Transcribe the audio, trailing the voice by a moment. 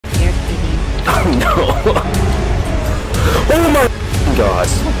no. Oh my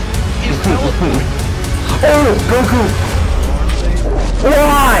gosh. Oh, Goku.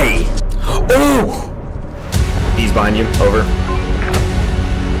 Why? Oh. He's behind you. Over. You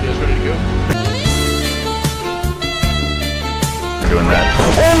guys ready to go? Doing that.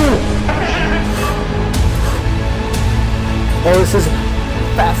 Oh. Oh, this is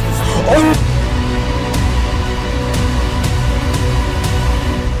fastest. Oh.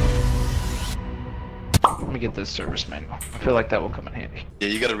 Let me get this service manual. I feel like that will come in handy. Yeah,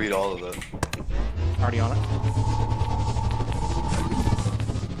 you gotta read all of that. Already on it?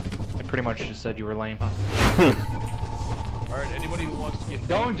 I pretty much just said you were lame. Alright, anybody who wants to get...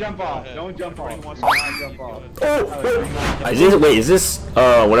 Don't jump off. Don't jump off. Wants Do not jump off. Oh. Is this, wait, is this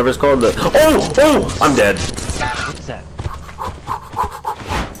whatever it's called? The oh, I'm dead. What's that?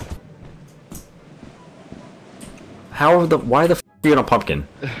 Why the f are you on a pumpkin?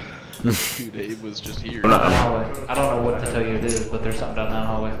 Dude, it was just here. I I don't know what to tell you it is, but there's something down that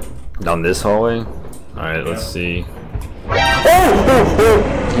hallway. Down this hallway? Alright, let's see.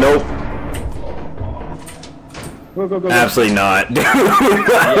 Oh! Nope. Go. Absolutely not.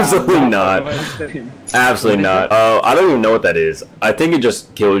 Absolutely not. Absolutely not. I don't even know what that is. I think it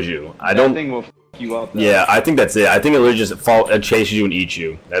just kills you. I don't. That thing will f you up. Though. Yeah, I think that's it. I think it literally just chases you and eats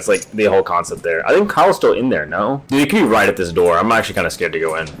you. That's like the whole concept there. I think Kyle's still in there, no? Dude, he could be right at this door. I'm actually kind of scared to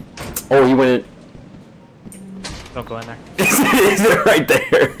go in. Oh, he went in. Don't go in there. Is it right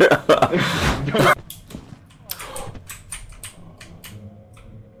there?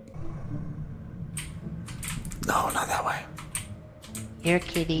 No, not that way. Here,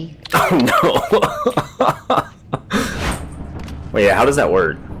 kitty. Oh no. Wait, yeah, how does that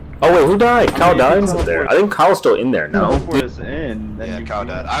work? Oh wait, who died? Kyle died up there. I think Kyle's still in there, no? Yeah, Kyle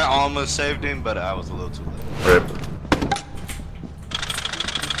died. I almost saved him, but I was a little too late. Rip.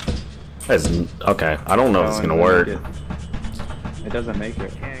 That's, okay, I don't know if it's gonna work. It doesn't make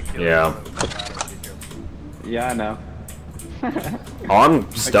it. Yeah. Yeah, I know. Oh,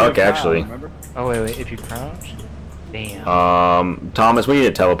 I'm stuck actually. Oh wait, if you crouch? Damn. Thomas, we need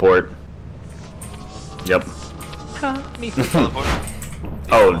to teleport. Yep. Me. Teleport?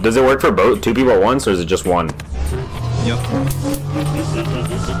 Oh, does it work for both? Two people at once, or is it just one? Yep.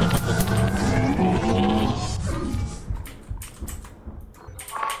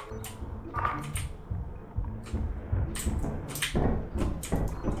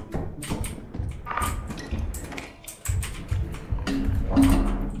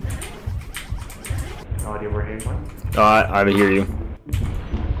 No idea where he went. I hear you.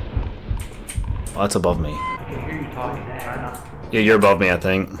 Oh, that's above me. I can hear you talking. Yeah, you're above me, I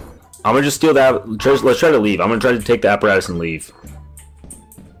think. I'm gonna just steal that. Let's try to leave. I'm gonna try to take the apparatus and leave.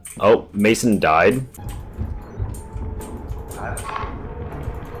 Oh, Mason died.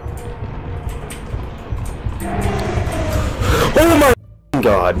 Oh my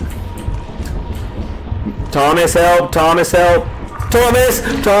god. Thomas, help! Thomas, help! Thomas!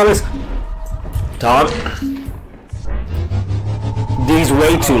 Tom. Dude, he's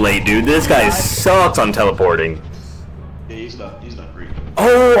way too late, dude. This guy sucks on teleporting. Yeah, he's not free.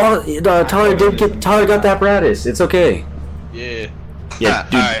 Oh, Tyler got the apparatus. It's okay. Yeah. Yeah,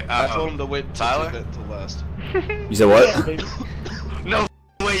 dude. Alright, I told him to wait Tyler? till last. You said what? No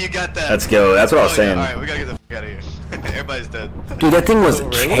way you got that. Let's go. That's what I was saying. Alright, we gotta get the f out of here. Everybody's dead. Dude, that thing was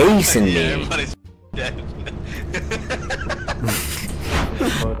chasing Yeah, me. everybody's dead.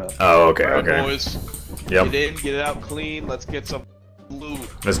 Oh, okay, Alright, okay. boys. Yep. Get in, get it out clean. Let's get some loot.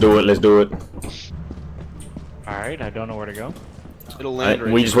 Let's do it. Let's do it. Alright, I don't know where to go. It'll land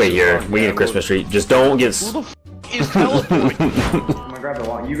right We just wait here. We need a Christmas tree. Just don't get. Who the f is teleporting? I'm gonna grab the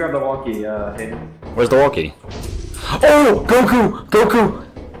walkie. You grab the walkie, Hayden. Where's the walkie? Oh, Goku! Goku!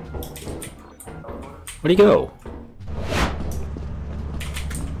 Where'd he go?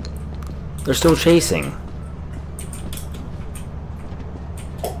 They're still chasing.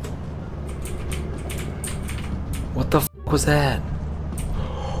 What the f was that?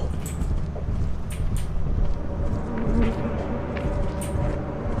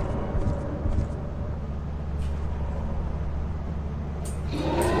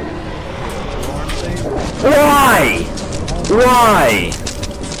 Why? Why?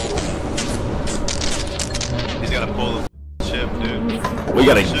 He's gotta pull the ship, dude. We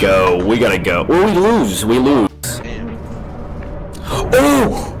gotta go. We gotta go. Oh, we lose. We lose. Damn.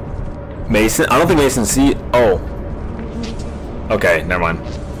 Oh! Mason? I don't think Mason see. Oh. Okay, never mind.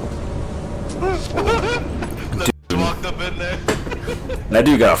 Dude. Walked up in there. That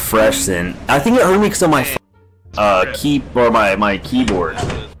dude got a fresh sin. I think it hurt me because of my my keyboard.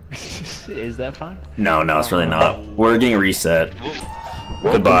 Is that fine? No, it's really not. We're getting reset.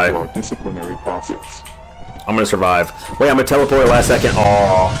 Goodbye. To our disciplinary process. I'm gonna survive. Wait, I'm gonna teleport last second.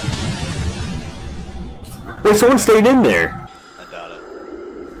 Oh. Wait, someone stayed in there. I doubt it.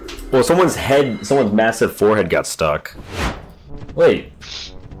 Well, someone's massive forehead got stuck. Wait,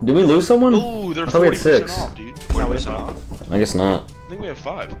 did we lose someone? Ooh, they're I thought we had 40% 6. off, dude. 40% off. I guess not. I think we have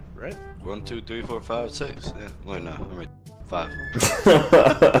 5, right? 1, 2, 3, 4, 5, 6. Yeah. Wait, no. I'm right. 5.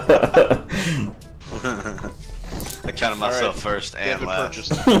 I counted myself first and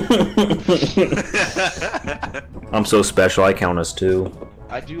last. I'm so special. I count us 2.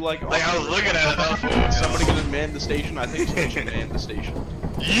 I do like. Like, I was looking at it. Is somebody gonna man the station? I think someone should man the station.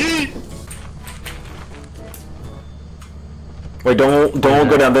 Yeet! Wait, don't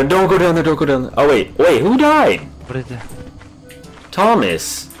go down there. Don't go down there. Don't go down there. Oh wait, who died? What is that?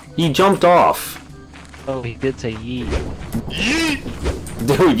 Thomas. He jumped off. Oh, he did say yeet. Yeet!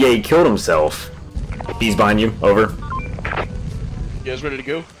 Dude, yeah, he killed himself. Bees behind you. Over. You guys ready to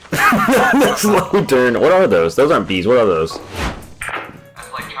go? Slow turn. What are those? Those aren't bees. What are those?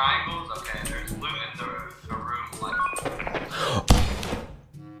 That's like triangles? Okay, there's loot in the room, like...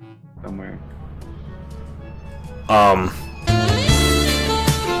 Somewhere.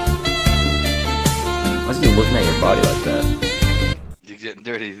 Why is he looking at your body like that? You're getting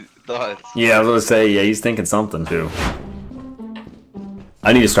dirty thoughts. Yeah, I was gonna say, yeah, he's thinking something too.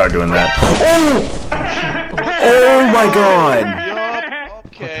 I need to start doing that. Oh! Oh my god! Yup.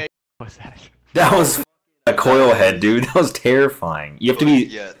 Okay. What's that? That was a coil head, dude. That was terrifying. You have to be.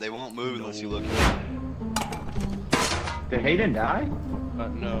 Yeah, they won't move unless you look. Did Hayden die?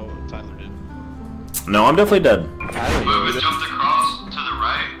 No, Tyler did. No, I'm definitely dead. Movement jumped across to the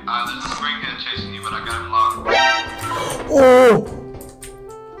right. There's a springhead chasing you, but I got him locked. Oh!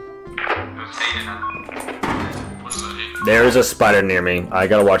 It was Hayden. What is that, Hayden? There's a spider near me. I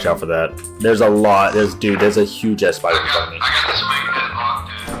gotta watch out for that. There's a lot. There's a huge ass spider in front of me. I got the springhead locked,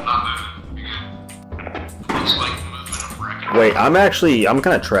 dude. I'm not moving. You good? Looks like movement of wrecking. Wait, I'm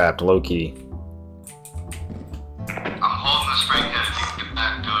kind of trapped, low key. I'm holding the springhead if you can get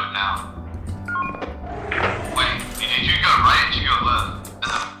back to it now. Wait, did you go right or did you go left? And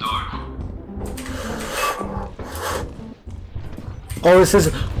then door. Oh, this is.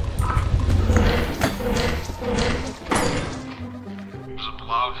 There's a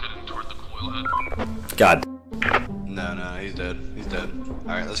blob heading toward the coil head. God. No, he's dead. He's dead.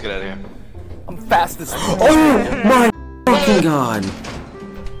 Alright, let's get out of here. Oh my fucking god!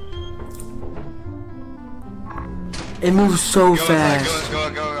 It moves so fast.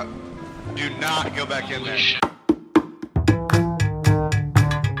 Go. Do not go back in there.